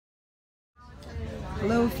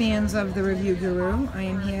Hello fans of the Review Guru. I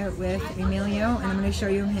am here with Emilio and I'm going to show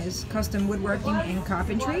you his custom woodworking and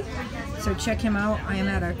carpentry. So check him out. I am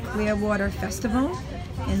at a Clearwater Festival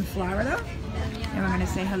in Florida and we're going to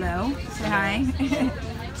say hello. Say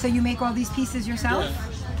hi. So you make all these pieces yourself?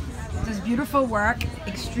 Yeah. This beautiful work,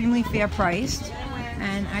 extremely fair priced,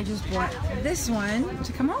 and I just bought this one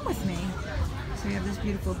to come home with me. So we have this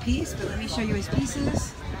beautiful piece, but let me show you his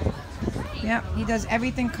pieces. Yep, he does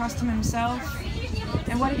everything custom himself.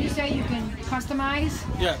 And what did you say? You can customize?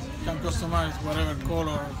 Yeah, you can customize whatever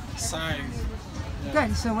color, size. Yeah.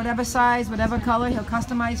 Good, so whatever size, whatever color, he'll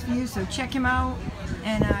customize for you. So check him out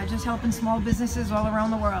and just helping small businesses all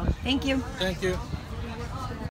around the world. Thank you. Thank you.